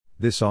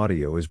This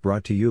audio is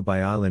brought to you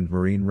by Island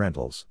Marine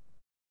Rentals.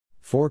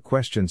 4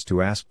 questions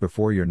to ask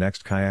before your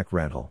next kayak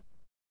rental.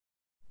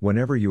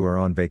 Whenever you are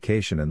on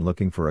vacation and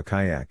looking for a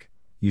kayak,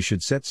 you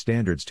should set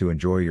standards to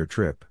enjoy your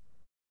trip.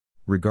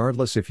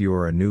 Regardless if you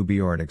are a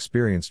newbie or an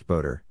experienced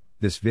boater,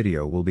 this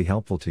video will be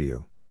helpful to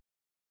you.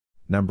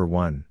 Number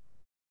 1.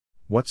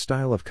 What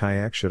style of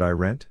kayak should I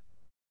rent?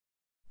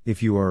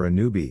 If you are a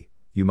newbie,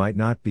 you might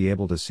not be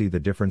able to see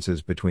the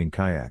differences between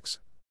kayaks.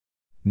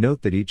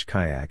 Note that each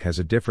kayak has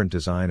a different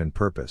design and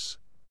purpose.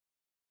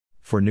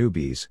 For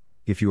newbies,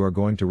 if you are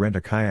going to rent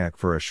a kayak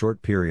for a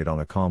short period on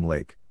a calm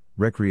lake,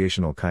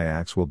 recreational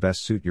kayaks will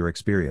best suit your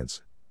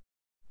experience.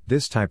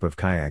 This type of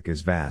kayak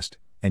is vast,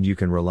 and you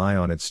can rely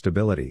on its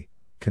stability,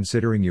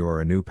 considering you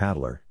are a new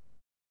paddler.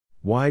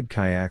 Wide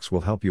kayaks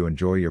will help you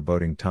enjoy your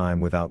boating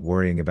time without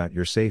worrying about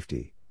your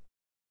safety.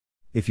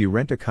 If you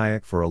rent a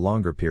kayak for a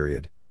longer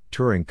period,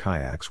 touring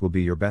kayaks will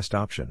be your best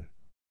option.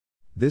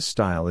 This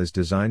style is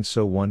designed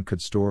so one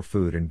could store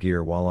food and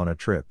gear while on a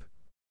trip.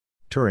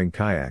 Touring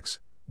kayaks,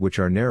 which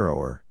are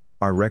narrower,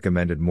 are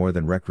recommended more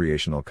than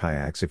recreational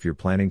kayaks if you're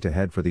planning to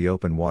head for the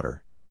open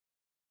water.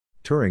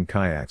 Touring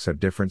kayaks have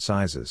different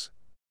sizes.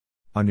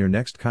 On your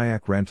next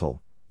kayak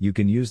rental, you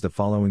can use the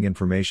following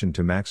information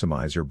to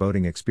maximize your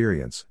boating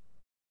experience.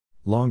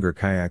 Longer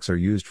kayaks are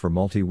used for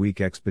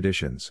multi-week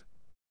expeditions.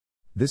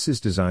 This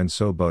is designed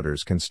so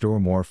boaters can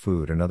store more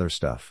food and other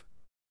stuff.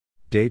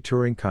 Day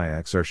touring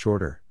kayaks are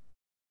shorter.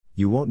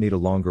 You won't need a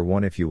longer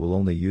one if you will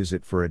only use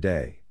it for a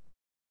day.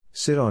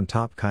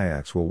 Sit-on-top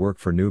kayaks will work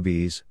for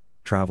newbies,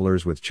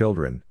 travelers with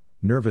children,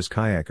 nervous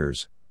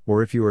kayakers,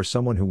 or if you are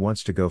someone who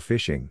wants to go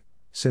fishing,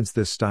 since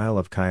this style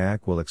of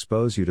kayak will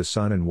expose you to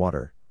sun and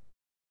water.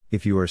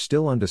 If you are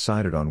still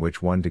undecided on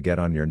which one to get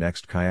on your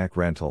next kayak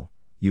rental,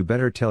 you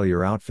better tell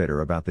your outfitter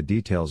about the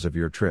details of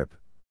your trip.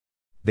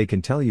 They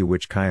can tell you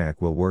which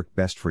kayak will work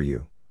best for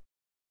you.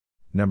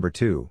 Number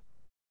 2.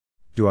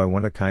 Do I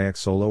want a kayak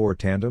solo or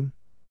tandem?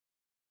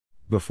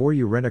 Before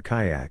you rent a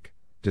kayak,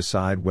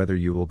 decide whether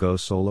you will go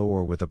solo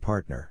or with a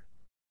partner.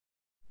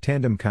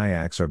 Tandem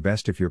kayaks are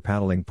best if your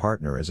paddling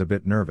partner is a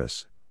bit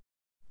nervous.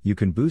 You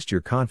can boost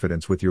your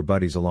confidence with your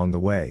buddies along the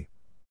way.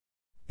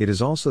 It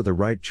is also the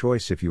right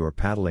choice if you are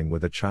paddling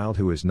with a child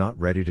who is not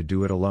ready to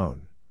do it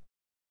alone.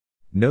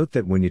 Note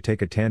that when you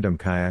take a tandem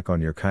kayak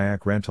on your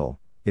kayak rental,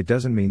 it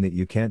doesn't mean that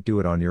you can't do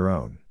it on your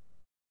own.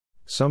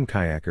 Some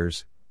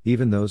kayakers,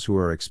 even those who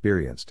are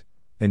experienced,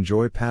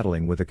 enjoy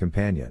paddling with a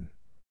companion.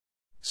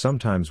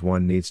 Sometimes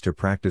one needs to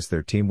practice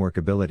their teamwork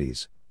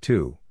abilities,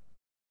 too.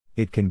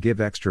 It can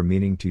give extra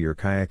meaning to your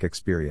kayak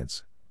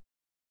experience.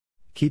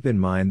 Keep in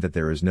mind that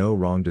there is no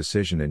wrong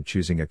decision in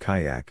choosing a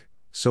kayak,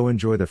 so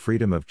enjoy the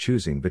freedom of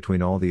choosing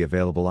between all the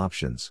available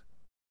options.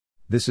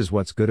 This is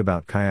what's good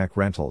about kayak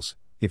rentals.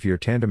 If your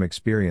tandem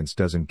experience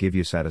doesn't give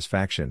you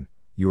satisfaction,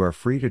 you are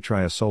free to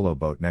try a solo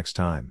boat next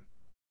time.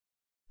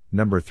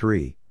 Number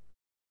 3.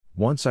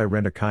 Once I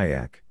rent a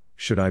kayak,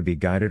 should I be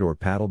guided or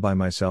paddle by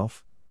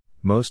myself?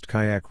 Most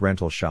kayak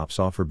rental shops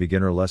offer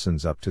beginner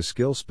lessons up to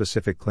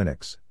skill-specific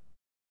clinics.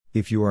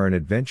 If you are an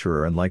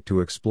adventurer and like to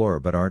explore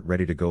but aren't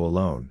ready to go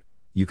alone,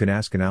 you can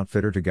ask an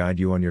outfitter to guide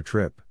you on your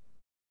trip.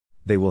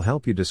 They will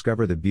help you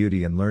discover the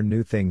beauty and learn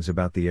new things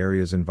about the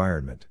area's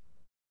environment.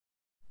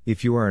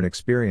 If you are an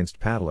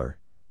experienced paddler,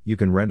 you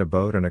can rent a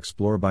boat and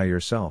explore by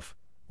yourself,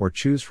 or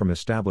choose from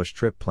established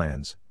trip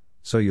plans,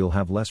 so you'll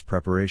have less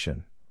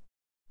preparation.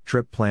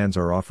 Trip plans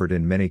are offered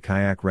in many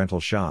kayak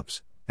rental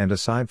shops, and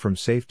aside from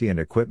safety and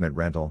equipment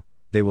rental,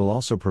 they will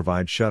also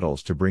provide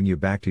shuttles to bring you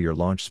back to your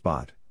launch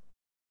spot.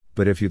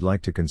 But if you'd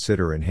like to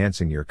consider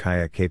enhancing your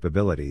kayak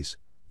capabilities,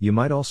 you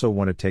might also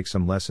want to take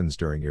some lessons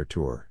during your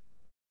tour.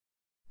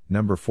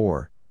 Number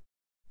 4.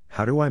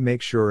 How do I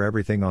make sure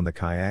everything on the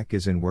kayak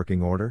is in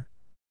working order?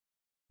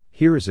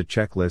 Here is a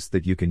checklist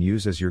that you can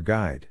use as your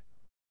guide.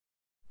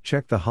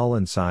 Check the hull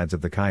and sides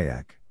of the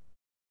kayak.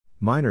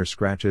 Minor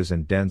scratches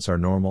and dents are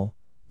normal,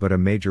 but a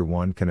major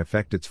one can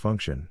affect its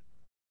function.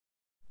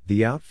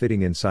 The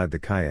outfitting inside the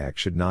kayak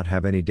should not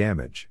have any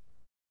damage.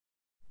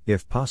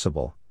 If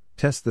possible,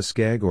 test the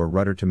skeg or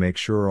rudder to make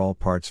sure all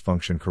parts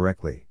function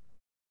correctly.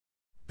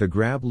 The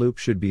grab loop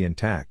should be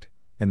intact,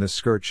 and the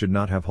skirt should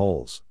not have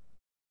holes.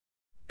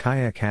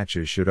 Kayak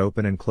hatches should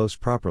open and close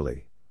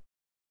properly.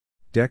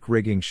 Deck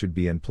rigging should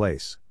be in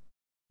place.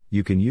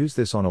 You can use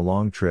this on a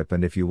long trip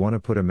and if you want to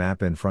put a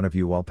map in front of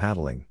you while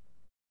paddling.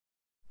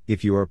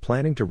 If you are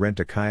planning to rent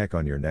a kayak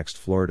on your next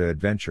Florida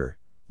adventure,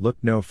 look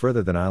no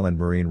further than Island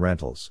Marine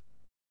Rentals.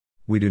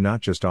 We do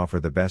not just offer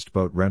the best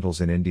boat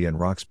rentals in Indian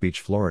Rocks Beach,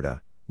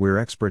 Florida, we're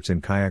experts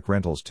in kayak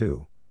rentals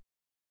too.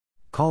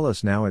 Call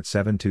us now at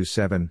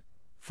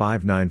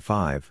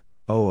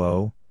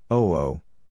 727-595-0000